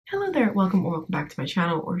Hello there, welcome or welcome back to my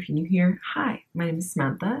channel, or if you're new here, hi, my name is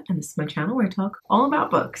Samantha and this is my channel where I talk all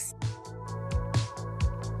about books.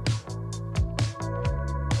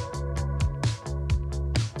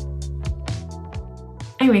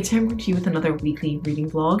 Anyway, today I'm coming to you with another weekly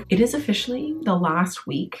reading vlog. It is officially the last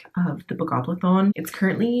week of the Bookoplathon. It's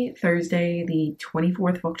currently Thursday, the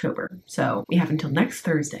 24th of October. So we have until next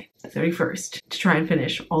Thursday, the 31st, to try and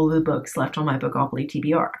finish all of the books left on my Bookopoly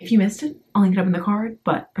TBR. If you missed it, I'll link it up in the card,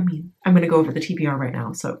 but I mean, I'm going to go over the TBR right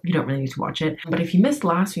now, so you don't really need to watch it. But if you missed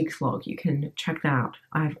last week's vlog, you can check that out.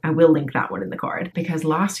 I will link that one in the card, because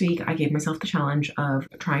last week I gave myself the challenge of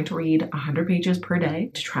trying to read 100 pages per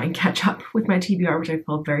day to try and catch up with my TBR, which I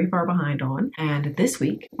fell very far behind on. And this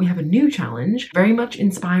week we have a new challenge, very much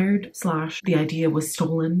inspired / the idea was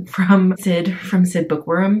stolen from Sid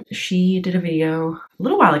Bookworm. She did a video a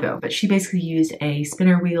little while ago, but she basically used a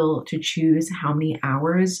spinner wheel to choose how many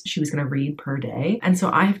hours she was going to read per day. And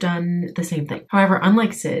so I have done the same thing. However,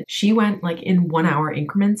 unlike Sid, she went like in 1 hour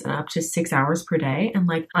increments and up to 6 hours per day. And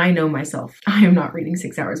like, I know myself, I am not reading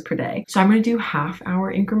 6 hours per day. So I'm going to do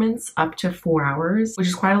half-hour increments up to 4 hours, which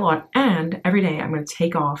is quite a lot. And every day I'm going to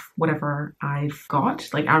take off whatever I've got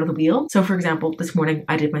like out of the wheel. So for example, this morning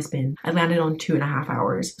I did my spin. I landed on 2.5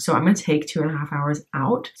 hours. So I'm going to take 2.5 hours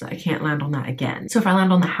out so I can't land on that again. So if I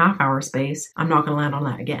land on the half-hour space, I'm not going to land on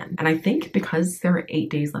that again. And I think because there are 8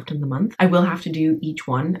 days left in the month, I will have to do each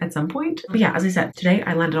one at some point. But yeah, as I said, today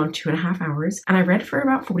I landed on 2.5 hours and I read for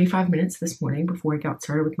about 45 minutes this morning before I got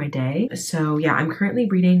started with my day. So yeah, I'm currently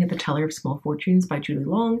reading The Teller of Small Fortunes by Julie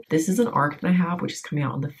Long. This is an arc that I have, which is coming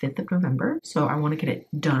out on the 5th of November. So I want to get it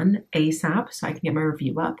done ASAP so I can get my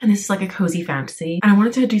review up. And this is like a cozy fantasy. And I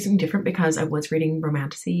wanted to do something different because I was reading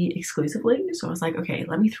romantasy exclusively. So I was like, okay,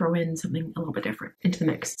 let me throw in something a little bit different into the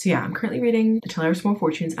mix. So yeah, I'm currently reading The Teller of Small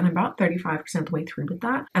Fortunes and I'm about 35% of the way through with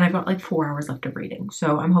that. And I've got like 4 hours left of reading.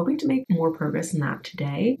 So I'm hoping to make more progress in that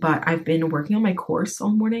today. But I've been working on my course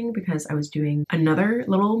all morning because I was doing another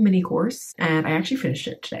little mini course and I actually finished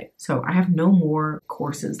it today. So I have no more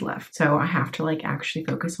courses left. So I have to like actually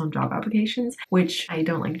focus on job applications, which I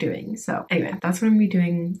don't like doing. So anyway, that's what I'm gonna be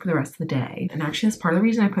doing for the rest of the day. And actually that's part of the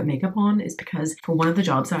reason I put makeup on is because for one of the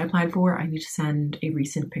jobs that I applied for, I need to send a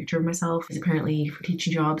recent picture of myself. Because apparently for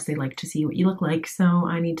teaching jobs, they like to see what you look like. So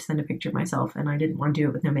I need to send a picture of myself and I didn't want to do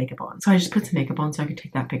it with no makeup on. So I just put some makeup on so I could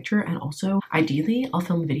take that picture. And also ideally I'll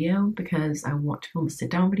film a video because I want to film a sit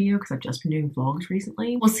down video because I've just been doing vlogs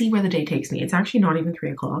recently. We'll see where the day takes me. It's actually not even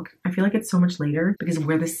 3 o'clock. I feel like it's so much later because of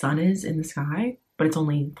where the sun is in the sky. But it's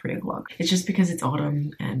only 3 o'clock. It's just because it's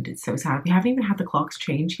autumn and it's so sad. We haven't even had the clocks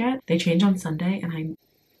change yet. They change on Sunday and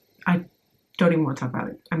I don't even want to talk about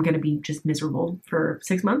it. I'm gonna be just miserable for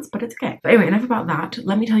 6 months, but it's okay. But anyway, enough about that.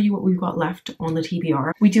 Let me tell you what we've got left on the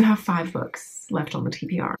TBR. We do have 5 books left on the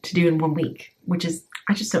TBR to do in 1 week, which is,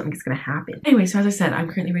 I just don't think it's gonna happen. Anyway, so as I said, I'm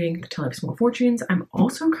currently reading The Teller of Small Fortunes. I'm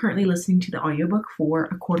also currently listening to the audiobook for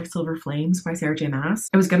A Court of Silver Flames by Sarah J. Maas.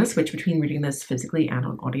 I was gonna switch between reading this physically and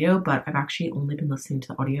on audio, but I've actually only been listening to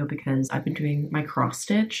the audio because I've been doing my cross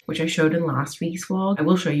stitch, which I showed in last week's vlog. I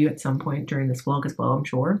will show you at some point during this vlog as well, I'm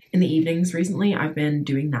sure. In the evenings recently, I've been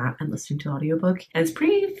doing that and listening to the audiobook, and it's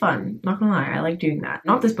pretty fun. Not gonna lie, I like doing that.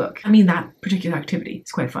 Not this book. I mean, that particular activity.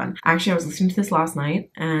 It's quite fun. Actually, I was listening to this last night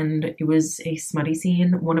and it was a smutty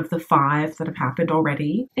scene, one of the 5 that have happened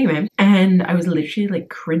already. Anyway, and I was literally like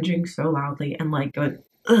cringing so loudly and like going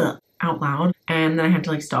ugh out loud, and then I had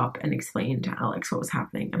to like stop and explain to Alex what was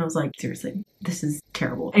happening, and I was like, seriously, this is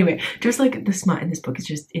terrible. Anyway, just like the smut in this book is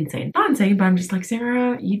just insane. Not insane, but I'm just like,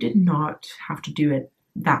 Sarah, you did not have to do it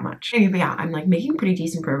that much. Anyway, but yeah, I'm like making pretty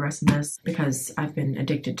decent progress in this because I've been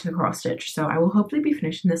addicted to the cross stitch. So I will hopefully be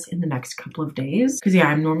finishing this in the next couple of days. Because yeah,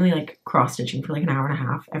 I'm normally like cross stitching for like an hour and a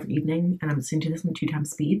half every evening and I'm listening to this in 2 times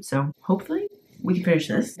speed. So hopefully we can finish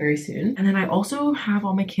this very soon. And then I also have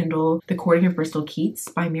on my Kindle The Courting of Bristol Keats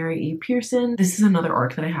by Mary A. Pearson. This is another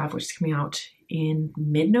arc that I have, which is coming out in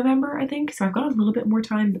mid-November, I think. So I've got a little bit more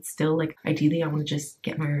time, but still like ideally I want to just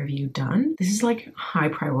get my review done. This is like high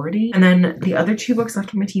priority. And then the other 2 books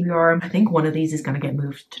left on my TBR, I think one of these is going to get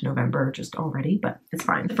moved to November just already, but it's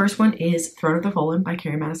fine. The first one is Throne of the Fallen by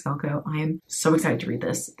Carrie Maniscalco. I am so excited to read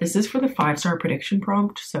this. This is for the 5-star prediction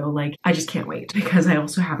prompt, so like I just can't wait because I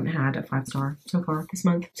also haven't had a 5-star so far this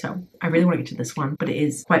month. So I really want to get to this one, but it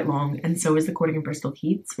is quite long, and so is The Courting of Bristol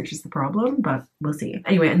Keats, which is the problem, but we'll see.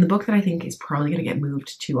 Anyway, and the book that I think is probably gonna get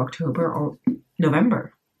moved to October or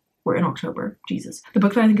November. We're in October, Jesus. The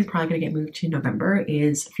book that I think is probably going to get moved to November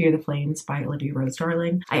is Fear the Flames by Olivia Rose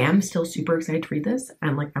Darling. I am still super excited to read this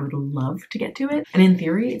and like I would love to get to it. And in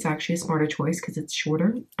theory, it's actually a smarter choice because it's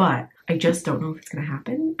shorter, but I just don't know if it's gonna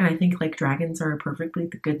happen. And I think like dragons are perfectly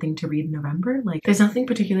the good thing to read in November. Like there's nothing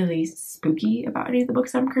particularly spooky about any of the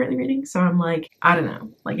books I'm currently reading. So I'm like, I don't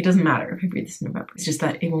know. Like it doesn't matter if I read this in November. It's just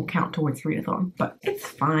that it won't count towards the readathon. But it's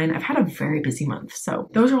fine. I've had a very busy month. So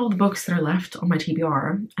those are all the books that are left on my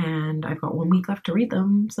TBR. And I've got 1 week left to read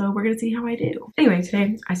them. So we're gonna see how I do. Anyway,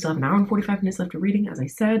 today I still have an hour and 45 minutes left of reading, as I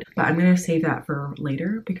said. But I'm gonna save that for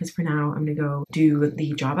later because for now I'm gonna go do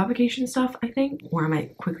the job application stuff, I think. Or I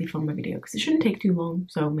might quickly film my video because it shouldn't take too long.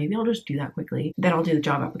 So maybe I'll just do that quickly. Then I'll do the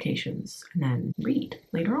job applications and then read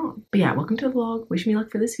later on. But yeah, welcome to the vlog. Wish me luck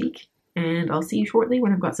for this week. And I'll see you shortly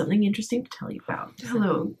when I've got something interesting to tell you about.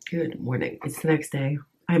 Hello, good morning. It's the next day.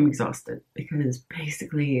 I'm exhausted because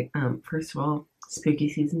basically, first of all, spooky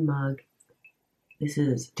season mug. This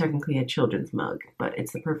is technically a children's mug, but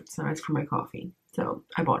it's the perfect size for my coffee. So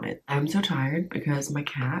I bought it. I'm so tired because my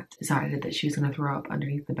cat decided that she was gonna throw up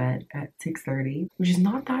underneath the bed at 6:30, which is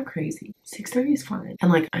not that crazy. 6:30 is fine.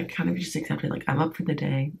 And like, I kind of just accepted, like, I'm up for the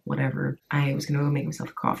day, whatever. I was gonna go make myself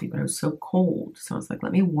a coffee, but I was so cold. So I was like,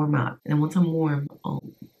 let me warm up. And then once I'm warm, I'll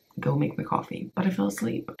go make my coffee. But I fell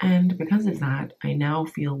asleep. And because of that, I now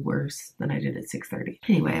feel worse than I did at 6:30.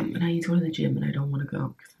 Anyway, I need to go to the gym and I don't want to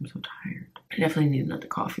go because I'm so tired. I definitely need another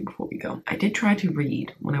coffee before we go. I did try to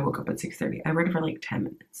read when I woke up at 6:30. I read for like 10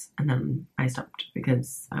 minutes and then I stopped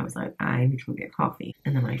because I was like, I need to go get coffee.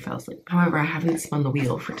 And then I fell asleep. However, I haven't spun the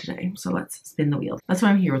wheel for today. So let's spin the wheel. That's why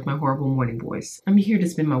I'm here with my horrible morning voice. I'm here to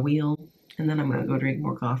spin my wheel and then I'm gonna go drink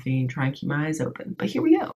more coffee and try and keep my eyes open. But here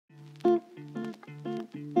we go.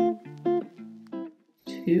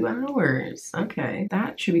 2 hours. Okay,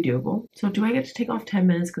 that should be doable. So do I get to take off 10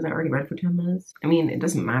 minutes because I already read for 10 minutes? I mean, it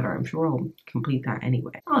doesn't matter. I'm sure I'll complete that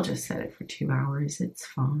anyway. I'll just set it for 2 hours. It's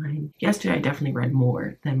fine. Yesterday, I definitely read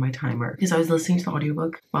more than my timer because I was listening to the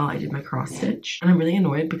audiobook while I did my cross stitch. And I'm really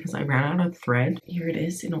annoyed because I ran out of thread. Here it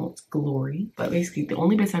is in all its glory. But basically, the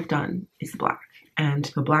only bits I've done is the black.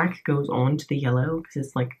 And the black goes on to the yellow because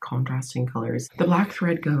it's like contrasting colors. The black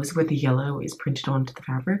thread goes where the yellow is printed onto the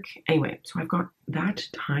fabric. Anyway, so I've got that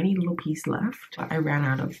tiny little piece left, but I ran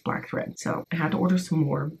out of black thread. So I had to order some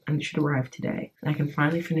more and it should arrive today. And I can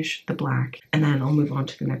finally finish the black and then I'll move on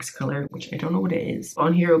to the next color, which I don't know what it is.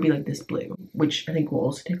 On here, it'll be like this blue, which I think will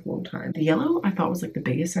also take a long time. The yellow I thought was like the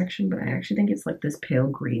biggest section, but I actually think it's like this pale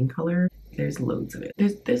green color. There's loads of it.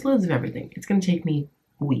 There's loads of everything. It's gonna take me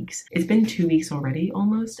weeks. It's been 2 weeks already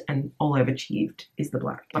almost, and all I've achieved is the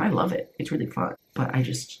black. But I love it. It's really fun. But I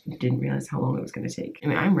just didn't realize how long it was going to take. I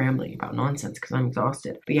mean, I'm rambling about nonsense because I'm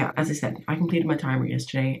exhausted. But yeah, as I said, I completed my timer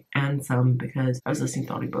yesterday and some because I was listening to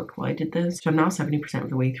the audiobook while I did this. So I'm now 70% of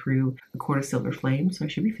the way through A Court of Silver Flame. So I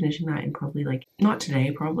should be finishing that in probably like, not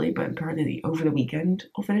today probably, but probably over the weekend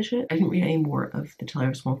I'll finish it. I didn't read any more of The Teller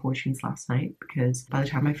of Small Fortunes last night because by the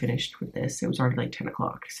time I finished with this, it was already like 10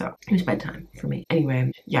 o'clock. So it was bedtime for me.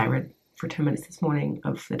 Anyway, yeah, I read for 10 minutes this morning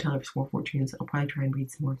of The Teller of Small Fortunes. I'll probably try and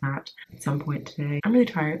read some more of that at some point today. I'm really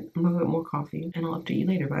tired. I'm gonna get more coffee and I'll update you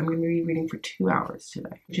later, but I'm gonna be reading for 2 hours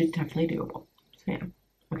today, which is definitely doable. So yeah,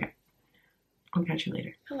 okay. I'll catch you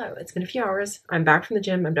later. Hello, it's been a few hours. I'm back from the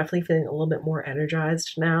gym. I'm definitely feeling a little bit more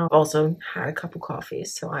energized now. Also had a couple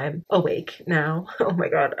coffees, so I'm awake now. Oh my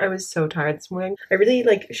god, I was so tired this morning. I really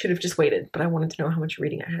should have just waited, but I wanted to know how much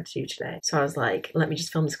reading I had to do today. So I was like, let me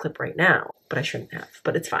just film this clip right now. But I shouldn't have,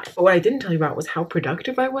 but it's fine. But what I didn't tell you about was how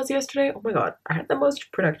productive I was yesterday. Oh my god, I had the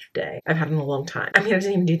most productive day I've had in a long time. I mean, I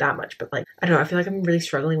didn't even do that much, but I don't know, I feel like I'm really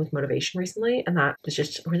struggling with motivation recently, and that was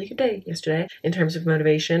just a really good day yesterday in terms of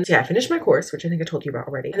motivation. So yeah, I finished my course, which I think I told you about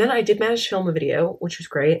already. And then I did manage to film a video, which was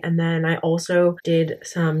great. And then I also did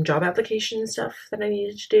some job application stuff that I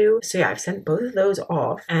needed to do. So yeah, I've sent both of those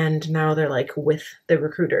off and now they're with the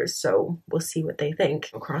recruiters. So we'll see what they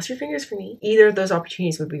think. Cross your fingers for me. Either of those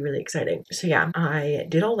opportunities would be really exciting. So yeah, I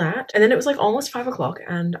did all that. And then it was almost 5 o'clock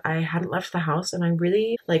and I hadn't left the house and I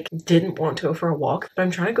really didn't want to go for a walk, but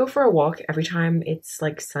I'm trying to go for a walk every time it's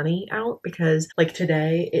sunny out because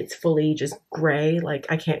today it's fully just gray.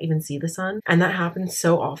 I can't even see the sun. And that happens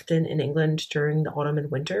so often in England during the autumn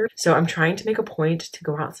and winter. So I'm trying to make a point to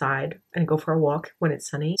go outside and go for a walk when it's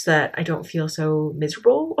sunny so that I don't feel so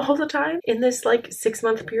miserable all the time in this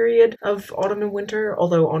 6-month period of autumn and winter.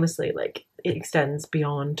 Although honestly, it extends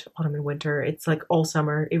beyond autumn and winter. It's all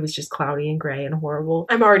summer. It was just cloudy and gray and horrible.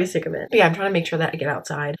 I'm already sick of it. But yeah, I'm trying to make sure that I get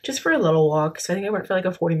outside just for a little walk. So I think I went for a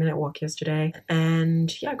 40-minute walk yesterday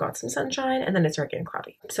and yeah, got some sunshine and then it started getting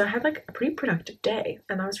cloudy. So I had a pretty productive day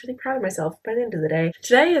and I was really proud of myself by the end of the day.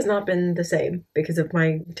 Today has not been the same because of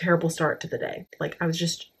my terrible start to the day. I was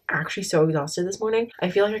just actually so exhausted this morning. I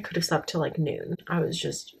feel like I could have slept till like noon. I was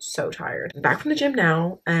just so tired. I'm back from the gym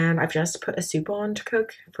now, and I've just put a soup on to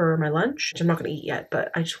cook for my lunch, which I'm not gonna eat yet,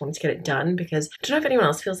 but I just wanted to get it done because I don't know if anyone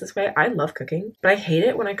else feels this way. I love cooking, but I hate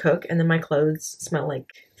it when I cook and then my clothes smell like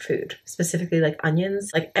food, specifically like onions.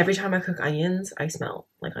 Like every time I cook onions, I smell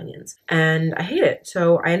like onions and I hate it.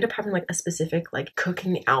 So I end up having like a specific like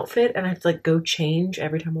cooking outfit and I have to like go change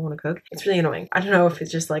every time I want to cook. It's really annoying. I don't know if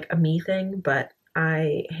it's just like a me thing, but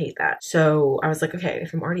I hate that. So I was like, okay,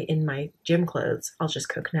 if I'm already in my gym clothes, I'll just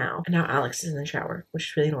cook now. And now Alex is in the shower, which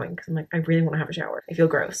is really annoying because I'm like, I really want to have a shower. I feel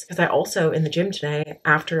gross. Because I also, in the gym today,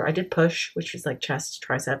 after I did push, which was like chest,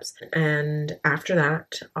 triceps, and after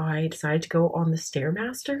that, I decided to go on the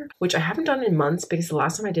Stairmaster, which I haven't done in months because the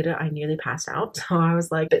last time I did it, I nearly passed out. So I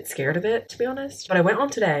was like a bit scared of it, to be honest. But I went on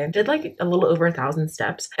today, did like a little over 1,000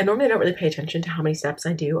 steps. And normally I don't really pay attention to how many steps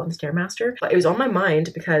I do on the Stairmaster, but it was on my mind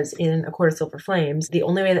because in A Court of Silver Flame, the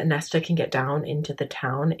only way that Nesta can get down into the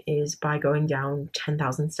town is by going down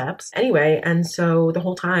 10,000 steps. Anyway, and so the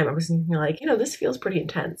whole time I was thinking like, you know, this feels pretty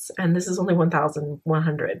intense and this is only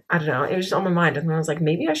 1,100. I don't know. It was just on my mind. And I was like,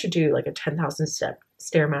 maybe I should do like a 10,000 step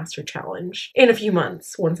Stairmaster challenge in a few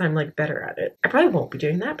months once I'm like better at it. I probably won't be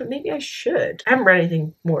doing that, but maybe I should. I haven't read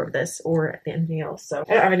anything more of this or anything else, so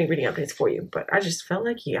I don't have any reading updates for you, but I just felt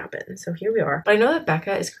like yapping, so here we are. But I know that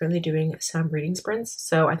Becca is currently doing some reading sprints,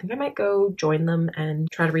 so I think I might go join them and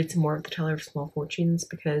try to read some more of the Teller of Small Fortunes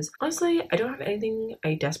because honestly, I don't have anything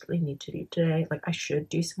I desperately need to do today. Like I should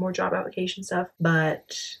do some more job application stuff,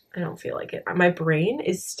 but I don't feel like it. My brain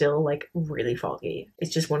is still like really foggy.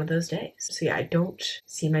 It's just one of those days. So yeah, I don't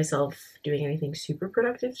see myself doing anything super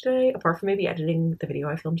productive today, apart from maybe editing the video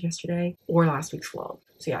I filmed yesterday or last week's vlog.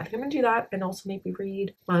 So yeah, I think I'm gonna do that and also maybe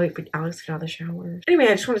read while I wait for Alex to get out of the shower. Anyway,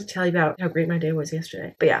 I just wanted to tell you about how great my day was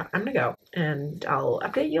yesterday. But yeah, I'm gonna go and I'll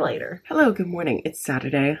update you later. Hello, good morning. It's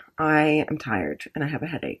Saturday. I am tired and I have a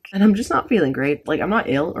headache and I'm just not feeling great. Like I'm not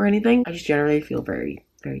ill or anything. I just generally feel very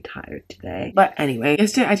tired today. But anyway,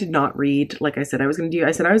 yesterday I did not read like I said I was gonna do.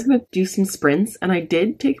 I said I was gonna do some sprints and I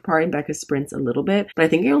did take part in Becca's sprints a little bit, but I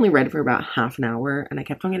think I only read for about half an hour and I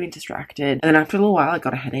kept on getting distracted. And then after a little while I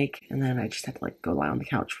got a headache and then I just had to like go lie on the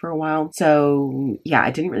couch for a while. So yeah,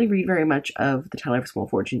 I didn't really read very much of the Teller of Small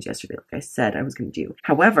Fortunes yesterday like I said I was gonna do.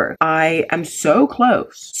 However, I am so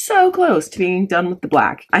close to being done with the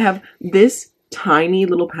black. I have this tiny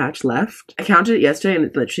little patch left. I counted it yesterday and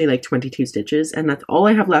it's literally like 22 stitches and that's all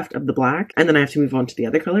I have left of the black, and then I have to move on to the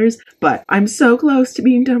other colors, but I'm so close to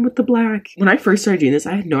being done with the black. When I first started doing this,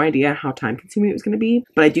 I had no idea how time consuming it was going to be,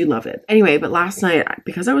 but I do love it. Anyway, but last night,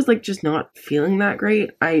 because I was like just not feeling that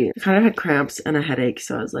great, I kind of had cramps and a headache,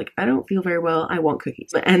 so I was like, I don't feel very well, I want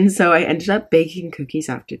cookies. And so I ended up baking cookies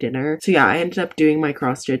after dinner. So yeah, I ended up doing my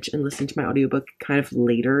cross stitch and listening to my audiobook kind of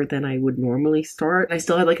later than I would normally start. I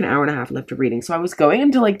still had like an hour and a half left of reading. So I was going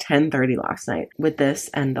until like 10:30 last night with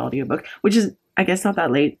this and the audiobook, which is, I guess, not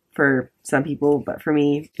that late for some people, but for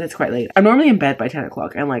me, that's quite late. I'm normally in bed by 10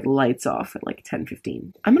 o'clock and like lights off at like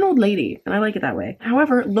 10:15. I'm an old lady and I like it that way.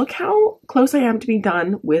 However, look how close I am to being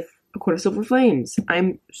done with A Court of Silver Flames.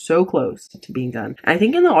 I'm so close to being done. I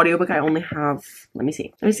think in the audiobook I only have, let me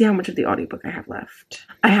see how much of the audiobook I have left.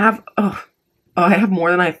 I have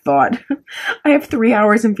more than I thought. I have 3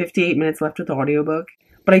 hours and 58 minutes left of the audiobook.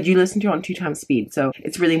 But I do listen to it on 2 times speed, so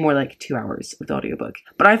it's really more like 2 hours of the audiobook.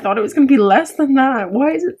 But I thought it was going to be less than that.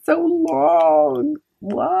 Why is it so long?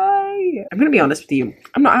 Why? I'm going to be honest with you.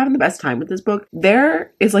 I'm not having the best time with this book.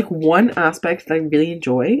 There is like one aspect that I really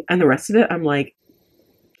enjoy, and the rest of it, I'm like,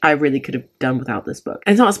 I really could have done without this book.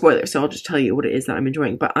 And it's not a spoiler, so I'll just tell you what it is that I'm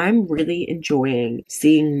enjoying. But I'm really enjoying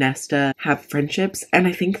seeing Nesta have friendships. And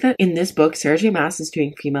I think that in this book, Sarah J. Maas is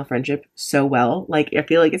doing female friendship so well. Like, I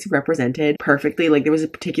feel like it's represented perfectly. Like, there was a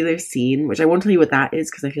particular scene, which I won't tell you what that is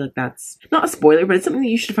because I feel like that's not a spoiler, but it's something that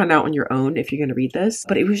you should find out on your own if you're going to read this.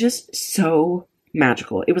 But it was just so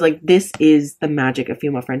magical. It was like, this is the magic of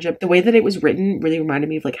female friendship. The way that it was written really reminded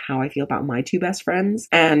me of like how I feel about my 2 best friends.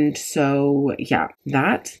 And so yeah,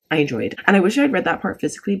 that I enjoyed. And I wish I'd read that part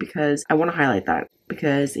physically because I want to highlight that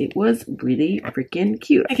because it was really freaking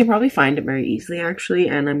cute. I can probably find it very easily actually,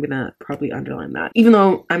 and I'm gonna probably underline that. Even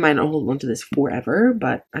though I might not hold on to this forever,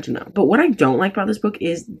 but I don't know. But what I don't like about this book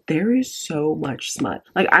is there is so much smut.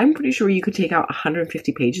 Like, I'm pretty sure you could take out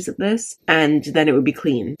 150 pages of this and then it would be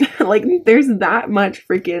clean. Like, there's that much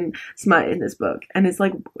freaking smut in this book. And it's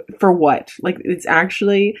like, for what? Like, it's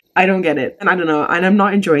actually, I don't get it. And I don't know. And I'm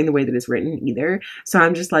not enjoying the way that it's written either. So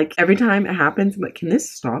I'm just like, every time it happens, I'm like, can this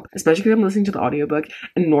stop? Especially because I'm listening to the audiobook audiobook.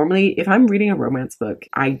 And normally if I'm reading a romance book,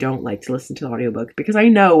 I don't like to listen to the audiobook because I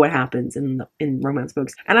know what happens in romance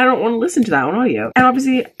books and I don't want to listen to that on audio. And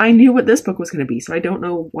obviously I knew what this book was going to be, so I don't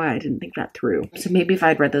know why I didn't think that through. So maybe if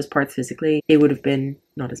I'd read those parts physically, it would have been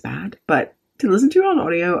not as bad. But to listen to it on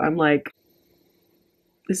audio, I'm like,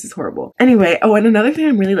 this is horrible. Anyway, oh, and another thing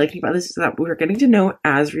I'm really liking about this is that we're getting to know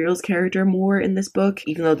Asriel's character more in this book,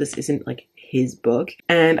 even though this isn't like his book.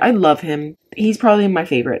 And I love him. He's probably my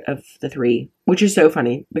favorite of the three, which is so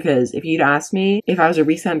funny because if you'd asked me if I was a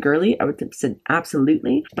recent girly, I would have said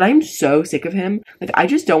absolutely. But I'm so sick of him. Like, I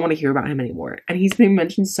just don't want to hear about him anymore. And he's been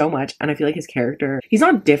mentioned so much. And I feel like his character, he's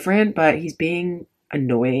not different, but he's being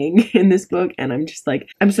annoying in this book, and I'm just like,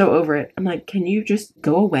 I'm so over it. I'm like, can you just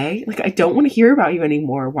go away? Like, I don't want to hear about you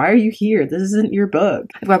anymore. Why are you here? This isn't your book.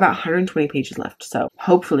 I've got about 120 pages left, so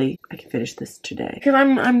hopefully I can finish this today because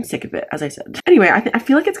I'm sick of it, as I said. Anyway, I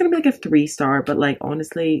feel like it's gonna be like a 3-star, but like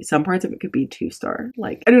honestly, some parts of it could be 2-star.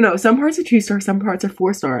 Like, I don't know, some parts are 2-star, some parts are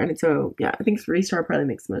 4-star, and so yeah, I think 3-star probably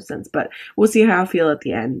makes the most sense, but we'll see how I feel at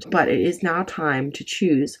the end. But it is now time to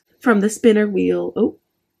choose from the spinner wheel. Oh,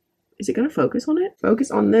 is it going to focus on it? Focus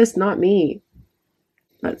on this, not me.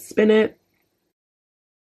 Let's spin it.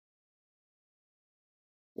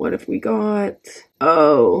 What if we got...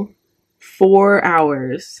 Oh, 4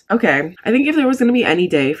 hours. Okay, I think if there was going to be any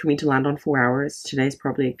day for me to land on 4 hours, today's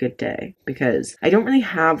probably a good day because I don't really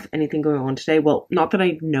have anything going on today. Well, not that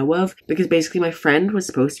I know of, because basically my friend was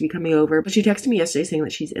supposed to be coming over, but she texted me yesterday saying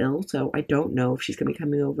that she's ill, so I don't know if she's going to be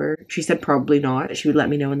coming over. She said probably not. She would let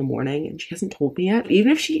me know in the morning, and she hasn't told me yet.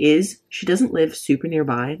 Even if she is, she doesn't live super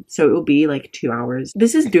nearby, so it will be like 2 hours.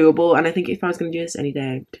 This is doable, and I think if I was going to do this any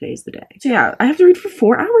day, today's the day. So yeah, I have to read for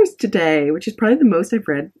 4 hours today, which is probably the most I've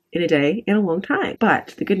read in a day in a long time.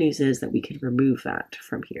 But the good news is that we can remove that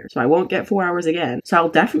from here. So I won't get 4 hours again. So I'll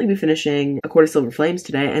definitely be finishing A Court of Silver Flames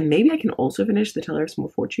today, and maybe I can also finish The Teller of Small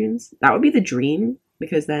Fortunes. That would be the dream,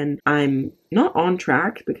 because then I'm not on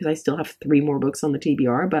track because I still have 3 more books on the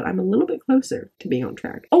TBR, but I'm a little bit closer to being on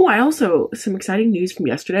track. Oh, I also, some exciting news from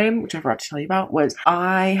yesterday, which I forgot to tell you about, was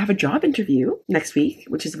I have a job interview next week,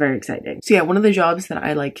 which is very exciting. So yeah, one of the jobs that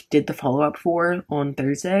I like did the follow-up for on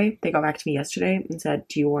Thursday, they got back to me yesterday and said,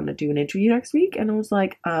 do you want to do an interview next week? And I was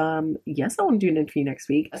like, yes, I want to do an interview next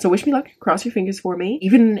week. So wish me luck, cross your fingers for me.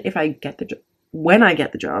 Even if I get the job, when I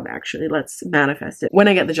get the job, actually, let's manifest it. When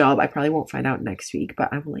I get the job, I probably won't find out next week, but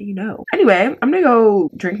I will let you know. Anyway, I'm gonna go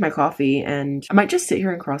drink my coffee, and I might just sit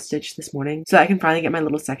here and cross stitch this morning so that I can finally get my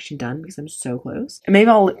little section done because I'm so close. And maybe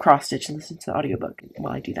I'll cross stitch and listen to the audiobook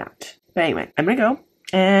while I do that. But anyway, I'm gonna go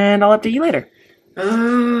and I'll update you later.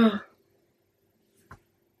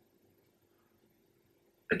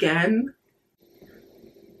 Again?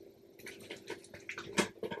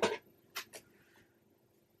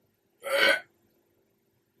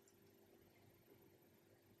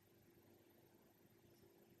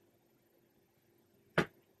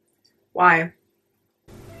 Why?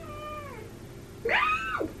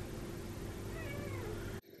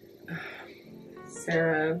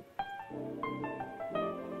 Sarah.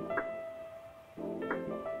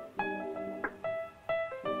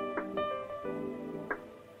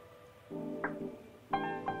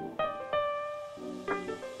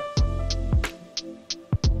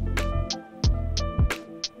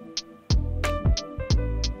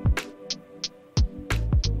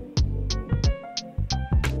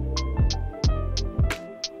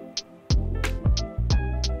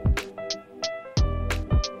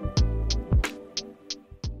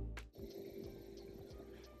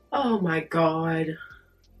 Oh my God.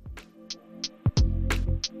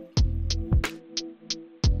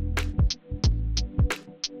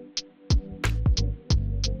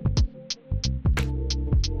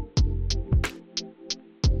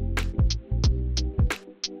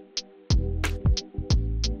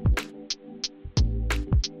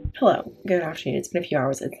 Hello, good afternoon. It's been a few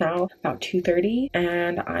hours. It's now about 2:30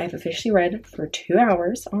 and I've officially read for 2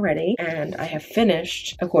 hours already, and I have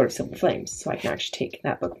finished A Court of Silver Flames, so I can actually take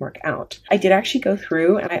that bookmark out. I did actually go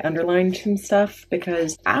through and I underlined some stuff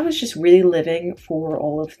because I was just really living for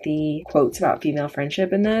all of the quotes about female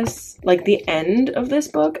friendship in this. Like the end of this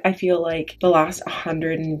book, I feel like the last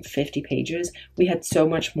 150 pages, we had so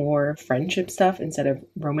much more friendship stuff instead of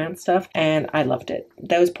romance stuff, and I loved it.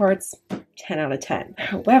 Those parts, 10 out of 10.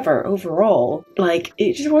 However, overall, like,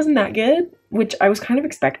 it just wasn't that good. which I was kind of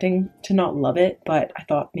expecting to not love it, but I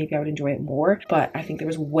thought maybe I would enjoy it more. But I think there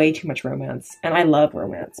was way too much romance, and I love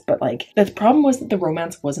romance, but like the problem was that the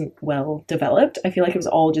romance wasn't well developed. I feel like it was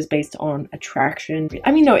all just based on attraction.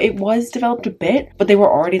 I mean, no, it was developed a bit, but they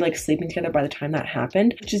were already like sleeping together by the time that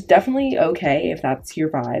happened, which is definitely okay if that's your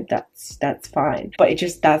vibe. That's fine, but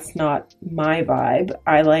that's not my vibe.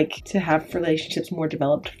 I like to have relationships more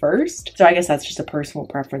developed first, so I guess that's just a personal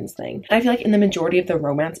preference thing. And I feel like in the majority of the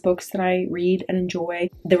romance books that I read and enjoy,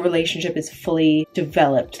 the relationship is fully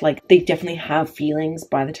developed. Like they definitely have feelings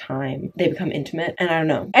by the time they become intimate, and I don't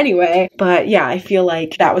know. Anyway, but yeah, I feel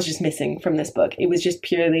like that was just missing from this book. It was just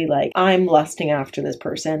purely like, I'm lusting after this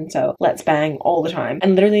person, so let's bang all the time.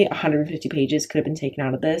 And literally 150 pages could have been taken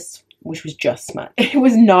out of this, which was just smut. It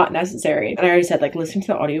was not necessary. And I already said, like, listen to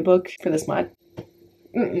the audiobook for the smut.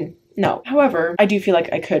 No. However, I do feel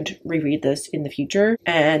like I could reread this in the future,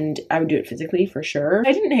 and I would do it physically for sure.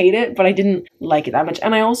 I didn't hate it, but I didn't like it that much.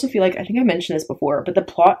 And I also feel like, I think I mentioned this before, but the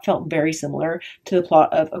plot felt very similar to the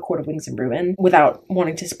plot of A Court of Wings and Ruin, without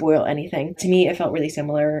wanting to spoil anything. To me, it felt really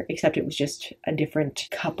similar, except it was just a different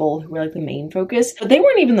couple who were like the main focus. But they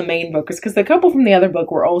weren't even the main focus, because the couple from the other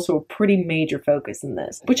book were also a pretty major focus in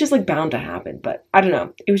this, which is like bound to happen. But I don't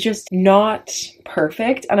know. It was just not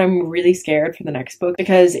perfect, and I'm really scared for the next book,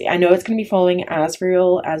 because I know it's going to be following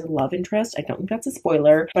Asriel as a love interest. I don't think that's a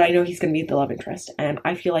spoiler, but I know he's going to be the love interest, and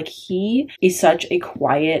I feel like he is such a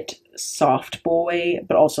quiet, soft boy,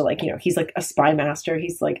 but also like, you know, he's like a spy master,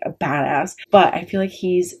 he's like a badass, but I feel like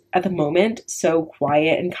he's at the moment so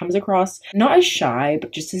quiet and comes across not as shy,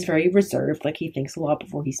 but just as very reserved. Like he thinks a lot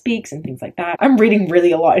before he speaks and things like that. I'm reading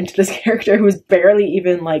really a lot into this character who was barely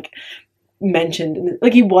even like mentioned,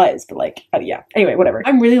 like he was, but like yeah, anyway, whatever.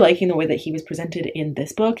 I'm really liking the way that he was presented in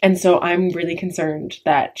this book, and so I'm really concerned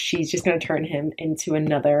that she's just going to turn him into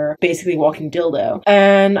another basically walking dildo,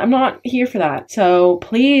 and I'm not here for that. So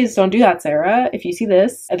please don't do that, Sarah. If you see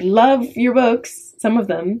this, I'd love your books, some of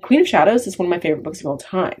them. Queen of Shadows is one of my favorite books of all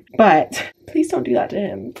time, but please don't do that to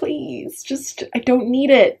him. Please, just, I don't need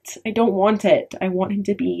it. I don't want it. I want him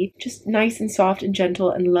to be just nice and soft and gentle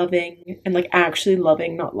and loving, and like actually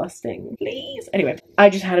loving, not lusting. Please. Anyway, I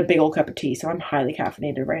just had a big old cup of tea, so I'm highly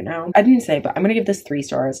caffeinated right now. I didn't say, but I'm gonna give this 3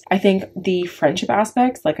 stars. I think the friendship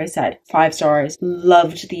aspects, like I said, 5 stars.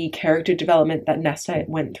 Loved the character development that Nesta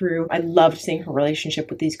went through. I loved seeing her relationship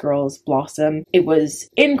with these girls blossom. It was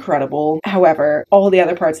incredible. However, all the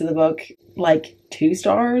other parts of the book, like 2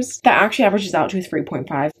 stars. That actually averages out to a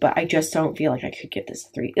 3.5, but I just don't feel like I could give this a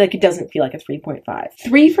 3. Like, it doesn't feel like a 3.5.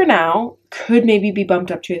 3 for now, could maybe be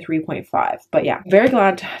bumped up to a 3.5. But yeah, very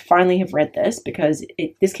glad to finally have read this, because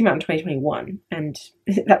this came out in 2021, and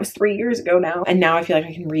that was 3 years ago now. And now I feel like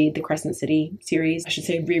I can read the Crescent City series. I should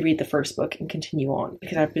say reread the first book and continue on,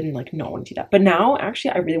 because I've been like not wanting to do that. But now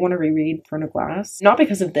actually I really want to reread Throne of Glass. Not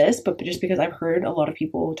because of this, but just because I've heard a lot of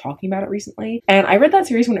people talking about it recently. And I read that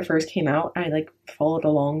series when it first came out. I like followed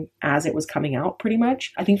along as it was coming out pretty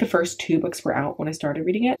much. I think the first 2 books were out when I started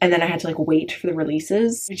reading it, and then I had to like wait for the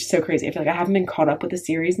releases, which is so crazy. I feel like I haven't been caught up with the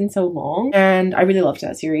series in so long, and I really loved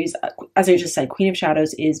that series. As I just said, Queen of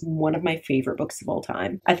Shadows is one of my favorite books of all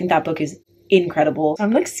time. I think that book is incredible.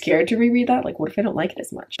 I'm like scared to reread that. Like, what if I don't like it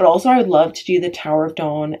as much? But also I would love to do the Tower of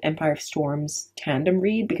Dawn, Empire of Storms tandem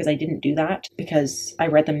read, because I didn't do that because I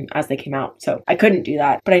read them as they came out, so I couldn't do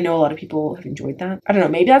that. But I know a lot of people have enjoyed that. I don't know,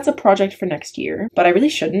 maybe that's a project for next year, but I really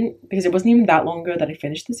shouldn't, because it wasn't even that long ago that I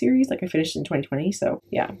finished the series. Like, I finished in 2020, so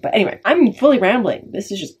yeah. But anyway, I'm fully rambling.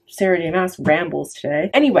 This is just Sarah J. Maas rambles today.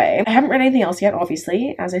 Anyway, I haven't read anything else yet,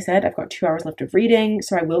 obviously. As I said, I've got 2 hours left of reading,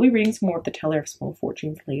 so I will be reading some more of The Teller of Small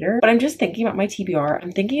Fortunes later. But I'm just thinking about my TBR.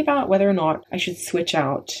 I'm thinking about whether or not I should switch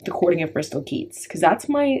out The Courting of Bristol Keats, because that's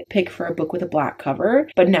my pick for a book with a black cover.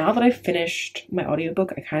 But now that I've finished my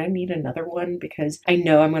audiobook, I kind of need another one, because I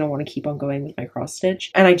know I'm going to want to keep on going with my cross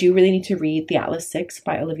stitch. And I do really need to read The Atlas 6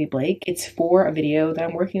 by Olivia Blake. It's for a video that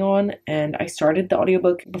I'm working on, and I started the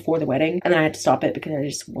audiobook before the wedding, and then I had to stop it because I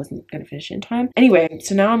just wasn't going to finish it in time. Anyway,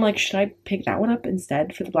 so now I'm like, should I pick that one up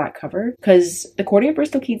instead for the black cover? Because The Courting of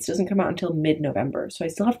Bristol Keats doesn't come out until mid-November, so I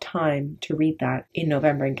still have time to read that in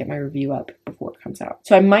November and get my review up before it comes out.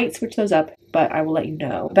 So I might switch those up, but I will let you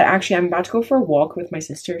know. But actually, I'm about to go for a walk with my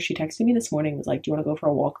sister. She texted me this morning, was like, do you want to go for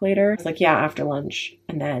a walk later? I was like, yeah, after lunch.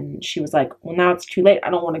 And then she was like, well, now it's too late, I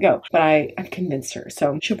don't want to go. But I've convinced her,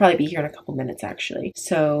 so she'll probably be here in a couple minutes actually.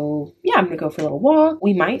 So yeah, I'm gonna go for a little walk.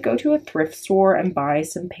 We might go to a thrift store and buy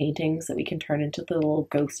some paintings that we can turn into the little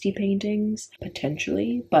ghosty paintings,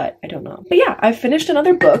 potentially, but I don't know. But yeah, I've finished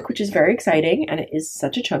another book, which is very exciting, and it is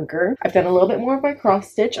such a chunker. I've done a little bit more of my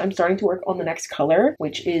cross stitch. I'm starting to work on the next color,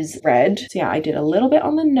 which is red. So yeah, I did a little bit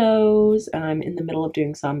on the nose, and I'm in the middle of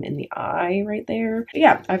doing some in the eye right there. But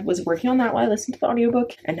yeah, I was working on that while I listened to the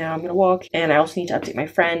audiobook, and now I'm gonna walk. And I also need to update my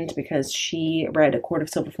friend because she read A Court of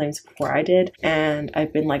Silver Flames before I did, and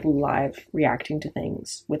I've been like live reacting to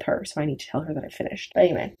things with her, so I need to tell her that I finished. But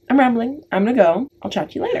anyway, I'm rambling. I'm gonna go. I'll chat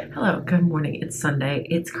to you later. Hello, good morning. It's Sunday.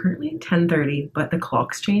 It's currently 10:30, but the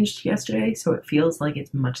clocks changed yesterday, so it feels like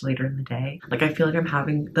it's much later in the day. Like, I feel like I'm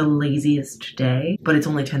having the laziest day, but it's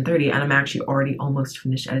only 10:30 and I'm actually already almost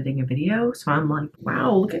finished editing a video. So I'm like,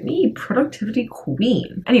 wow, look at me, productivity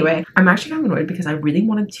queen. Anyway, I'm actually kind of annoyed because I really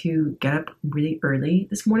wanted to get up really early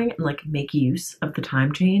this morning and like make use of the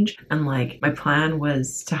time change. And like, my plan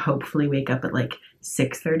was to hopefully wake up at like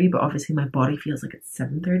 6:30, but obviously my body feels like it's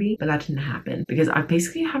 7:30, but that didn't happen because I'm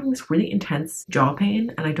basically having this really intense jaw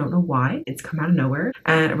pain and I don't know why. It's come out of nowhere,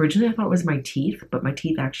 and originally I thought it was my teeth, but my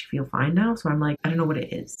teeth actually feel fine now, so I'm like, I don't know what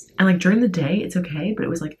it is. And like during the day it's okay, but it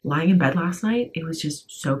was like lying in bed last night, it was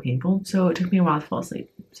just so painful, so it took me a while to fall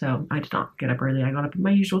asleep. So I did not get up early. I got up at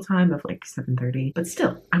my usual time of like 7:30, but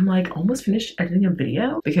still, I'm like almost finished editing a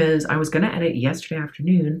video because I was gonna edit yesterday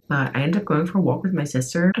afternoon, but I ended up going for a walk with my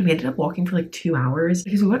sister and we ended up walking for like 2 hours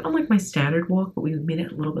because we went on like my standard walk, but we made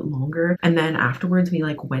it a little bit longer. And then afterwards we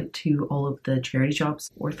like went to all of the charity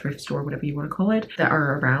shops or thrift store, whatever you want to call it, that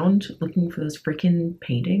are around, looking for those freaking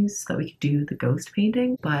paintings that we could do the ghost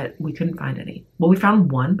painting, but we couldn't find any. Well, we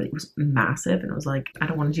found one, but it was massive and it was like, I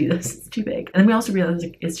don't want to do this, it's too big. And then we also realized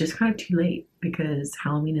like it's just kind of too late because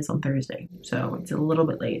Halloween is on Thursday, so it's a little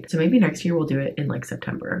bit late. So maybe next year we'll do it in like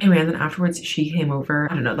September. Anyway, and then afterwards she came over.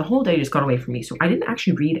 I don't know, the whole day just got away from me, so I didn't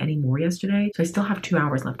actually read any more yesterday, so I still have 2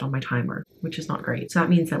 hours left on my timer, which is not great. So that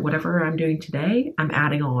means that whatever I'm doing today, I'm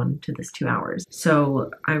adding on to this 2 hours.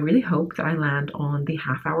 So I really hope that I land on the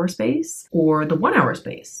half-hour space or the 1 hour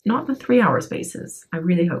space, not the 3 hour spaces. I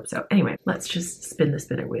really hope so. Anyway, let's just spin the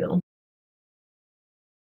spinner wheel.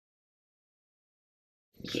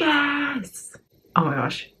 Yes! Oh my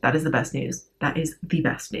gosh, that is the best news. That is the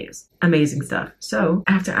best news. Amazing stuff. So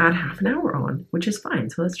I have to add half an hour on, which is fine.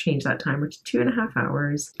 So let's change that timer to 2.5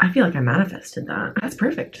 hours. I feel like I manifested that. That's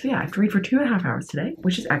perfect. So yeah, I have to read for 2.5 hours today,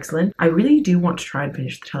 which is excellent. I really do want to try and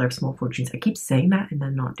finish The Teller of Small Fortunes. I keep saying that and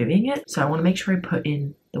then not doing it. So I want to make sure I put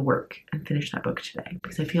in the work and finish that book today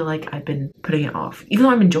because I feel like I've been putting it off. Even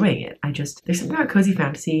though I'm enjoying it, there's something about cozy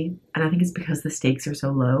fantasy, and I think it's because the stakes are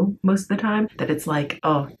so low most of the time that it's like,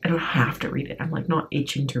 oh, I don't have to read it. I'm like not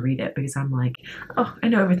itching to read it because I'm like, oh, I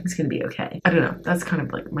know everything's gonna be okay. I don't know. That's kind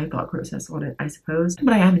of like my thought process on it, I suppose.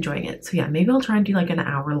 But I am enjoying it. So yeah, maybe I'll try and do like an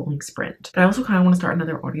hour-long sprint. But I also kind of want to start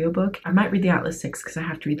another audiobook. I might read the Atlas 6 because I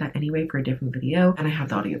have to read that anyway for a different video, and I have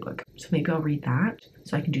the audiobook. So maybe I'll read that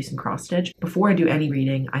so I can do some cross stitch. Before I do any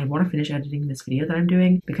reading, I want to finish editing this video that I'm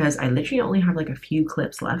doing because I literally only have like a few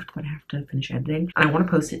clips left that I have to finish editing, and I want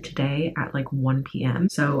to post it today at like 1 p.m.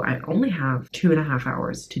 So I only have 2.5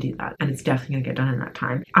 hours to do that, and it's definitely gonna get done in that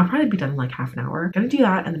time. I'll probably be done in like half an hour. I'm gonna do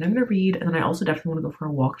that, and then I'm gonna read, and then I also definitely want to go for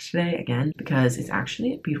a walk today again because it's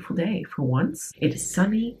actually a beautiful day for once. It is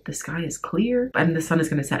sunny, the sky is clear, and the sun is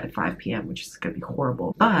gonna set at 5 p.m. which is gonna be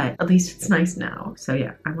horrible, but at least it's nice now. So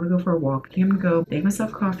yeah, I want to go for a walk. I think I'm gonna go make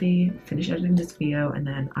myself coffee, finish editing this video, and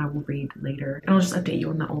then I will read later, and I'll just update you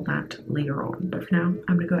on all that later on. But for now,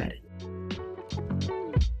 I'm gonna go edit.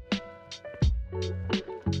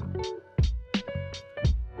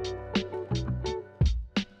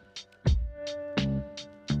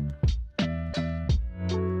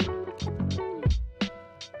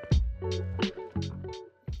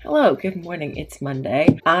 Hello, good morning. It's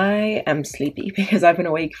Monday. I am sleepy because I've been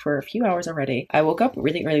awake for a few hours already. I woke up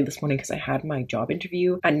really early this morning because I had my job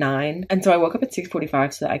interview at 9. And so I woke up at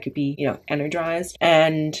 6:45 so that I could be, energized.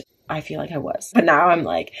 And I feel like I was. But now I'm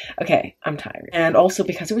like, okay, I'm tired. And also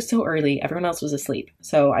because it was so early, everyone else was asleep.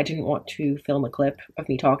 So I didn't want to film a clip of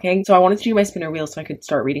me talking. So I wanted to do my spinner wheel so I could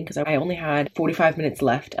start reading because I only had 45 minutes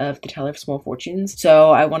left of The Teller of Small Fortunes.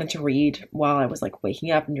 So I wanted to read while I was like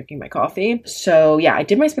waking up and drinking my coffee. So yeah, I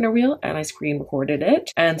did my spinner wheel and I screen recorded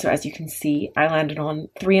it. And so as you can see, I landed on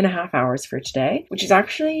 3.5 hours for today, which is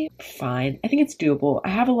actually fine. I think it's doable.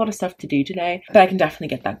 I have a lot of stuff to do today, but I can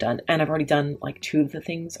definitely get that done. And I've already done like 2 of the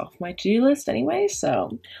things off my to-do list anyway,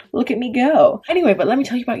 so look at me go. Anyway, but let me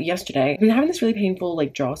tell you about yesterday. I've been having this really painful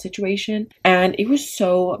like jaw situation, and it was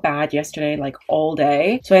so bad yesterday, like all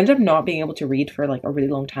day. So I ended up not being able to read for like a really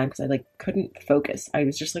long time because I like couldn't focus. I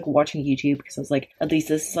was just like watching YouTube because I was like, at least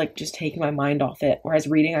this is like just taking my mind off it. Whereas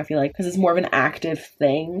reading, I feel like because it's more of an active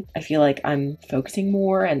thing, I feel like I'm focusing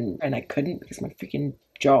more, and I couldn't because my freaking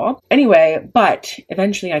jaw. Anyway, but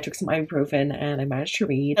eventually I took some ibuprofen and I managed to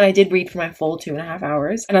read. And I did read for my full 2.5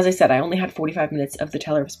 hours. And as I said, I only had 45 minutes of The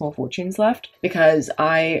Teller of Small Fortunes left because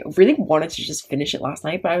I really wanted to just finish it last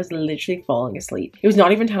night, but I was literally falling asleep. It was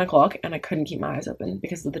not even 10 o'clock and I couldn't keep my eyes open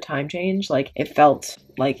because of the time change. Like, it felt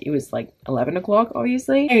like it was like 11 o'clock,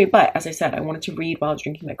 obviously. Anyway, but as I said, I wanted to read while I was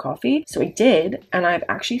drinking my coffee. So I did, and I've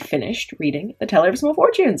actually finished reading The Teller of Small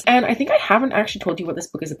Fortunes. And I think I haven't actually told you what this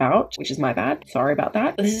book is about, which is my bad. Sorry about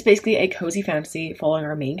that. But this is basically a cozy fantasy following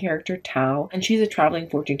our main character, Tao, and she's a traveling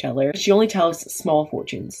fortune teller. She only tells small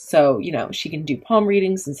fortunes. So, you know, she can do palm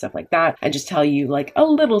readings and stuff like that and just tell you like a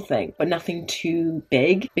little thing, but nothing too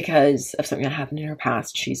big because of something that happened in her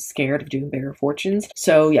past. She's scared of doing bigger fortunes.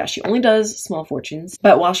 So yeah, she only does small fortunes.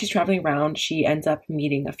 But while she's traveling around, she ends up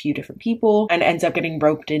meeting a few different people and ends up getting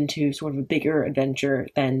roped into sort of a bigger adventure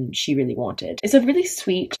than she really wanted. It's a really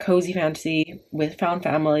sweet, cozy fantasy with found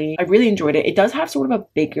family. I really enjoyed it. It does have sort of a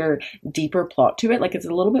bigger, deeper plot to it. Like, it's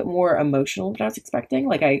a little bit more emotional than I was expecting.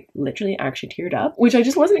 Like, I literally actually teared up, which I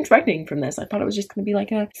just wasn't expecting from this. I thought it was just going to be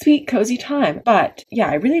like a sweet, cozy time. But yeah,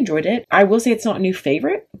 I really enjoyed it. I will say it's not a new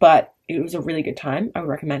favorite, but it was a really good time. I would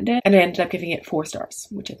recommend it. And I ended up giving it 4 stars,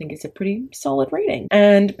 which I think is a pretty solid rating.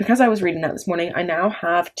 And because I was reading that this morning, I now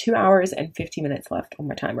have 2 hours and 50 minutes left on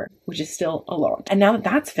my timer, which is still a lot. And now that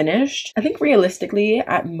that's finished, I think realistically,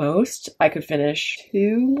 at most, I could finish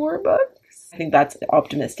 2 more books. I think that's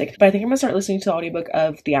optimistic, but I think I'm gonna start listening to the audiobook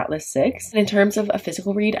of The Atlas 6. And in terms of a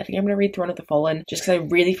physical read, I think I'm gonna read Throne of the Fallen just because I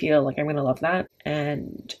really feel like I'm gonna love that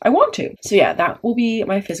and I want to. So yeah, that will be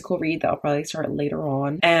my physical read that I'll probably start later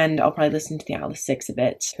on, and I'll probably listen to The Atlas 6 a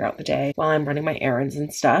bit throughout the day while I'm running my errands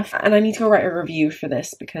and stuff. And I need to go write a review for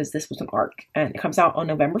this because this was an arc and it comes out on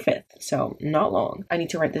November 5th, so not long. I need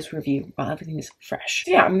to write this review while everything is fresh.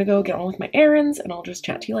 So yeah, I'm gonna go get on with my errands and I'll just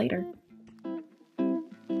chat to you later.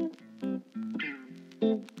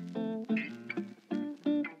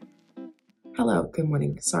 Hello, good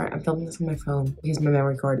morning. Sorry, I'm filming this on my phone because my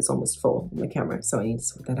memory card is almost full on my camera, so I need to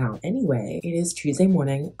sort that out. Anyway, it is Tuesday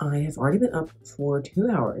morning. I have already been up for 2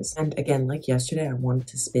 hours. And again, like yesterday, I wanted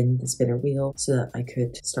to spin the spinner wheel so that I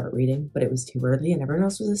could start reading, but it was too early and everyone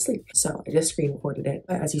else was asleep. So I just screen recorded it.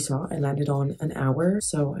 But as you saw, I landed on an hour,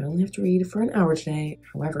 so I only have to read for an hour today.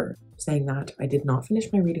 However, saying that, I did not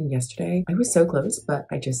finish my reading yesterday. I was so close, but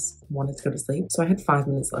I just wanted to go to sleep. So I had 5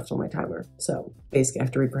 minutes left on my timer. So basically I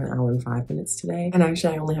have to read for an hour and 5 minutes today. And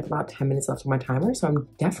actually I only have about 10 minutes left on my timer. So I'm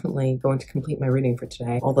definitely going to complete my reading for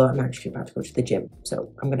today. Although I'm actually about to go to the gym.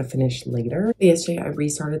 So I'm going to finish later. Yesterday I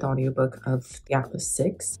restarted the audiobook of The Atlas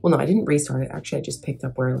 6. Well, no, I didn't restart it. Actually, I just picked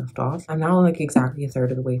up where I left off. I'm now like exactly a third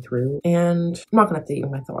of the way through. And I'm not going to update you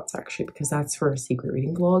on my thoughts actually because that's for a secret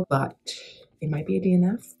reading vlog. But it might be a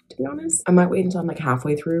DNF, to be honest. I might wait until I'm like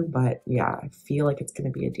halfway through, but yeah, I feel like it's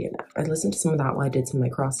gonna be a DNF. I listened to some of that while I did some of my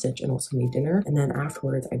cross stitch and also made dinner. And then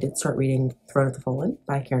afterwards, I did start reading Throne of the Fallen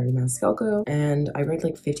by Karen Mascalco. And I read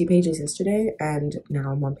like 50 pages yesterday and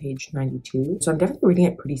now I'm on page 92. So I'm definitely reading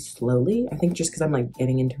it pretty slowly. I think just because I'm like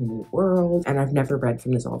getting into a new world and I've never read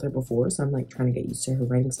from this author before. So I'm like trying to get used to her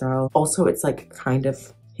writing style. Also, it's like kind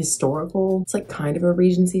of historical. It's like kind of a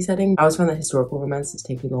Regency setting. I always find that historical romances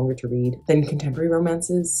take me longer to read than contemporary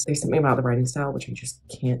romances. There's something about the writing style which I just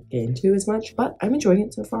can't get into as much, but I'm enjoying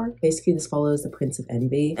it so far. Basically, this follows the Prince of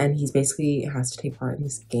Envy, and he's basically has to take part in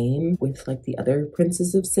this game with like the other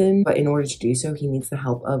princes of sin, but in order to do so, he needs the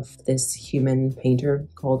help of this human painter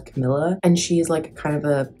called Camilla, and she is like kind of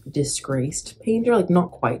a disgraced painter, like not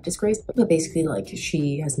quite disgraced, but basically like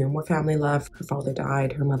she has no more family left. Her father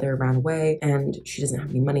died, her mother ran away, and she doesn't have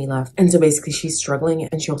any money left. And so basically she's struggling,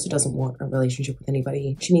 and she also doesn't want a relationship with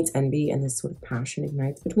anybody. She meets Envy, and this sort of passion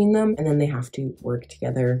ignites between them, and then they have to work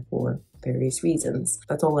together for various reasons.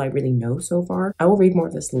 That's all I really know so far. I will read more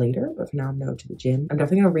of this later, but for now I'm now to the gym. I'm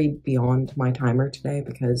definitely gonna read beyond my timer today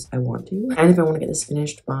because I want to. And if I want to get this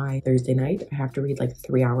finished by Thursday night, I have to read like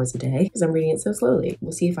 3 hours a day because I'm reading it so slowly.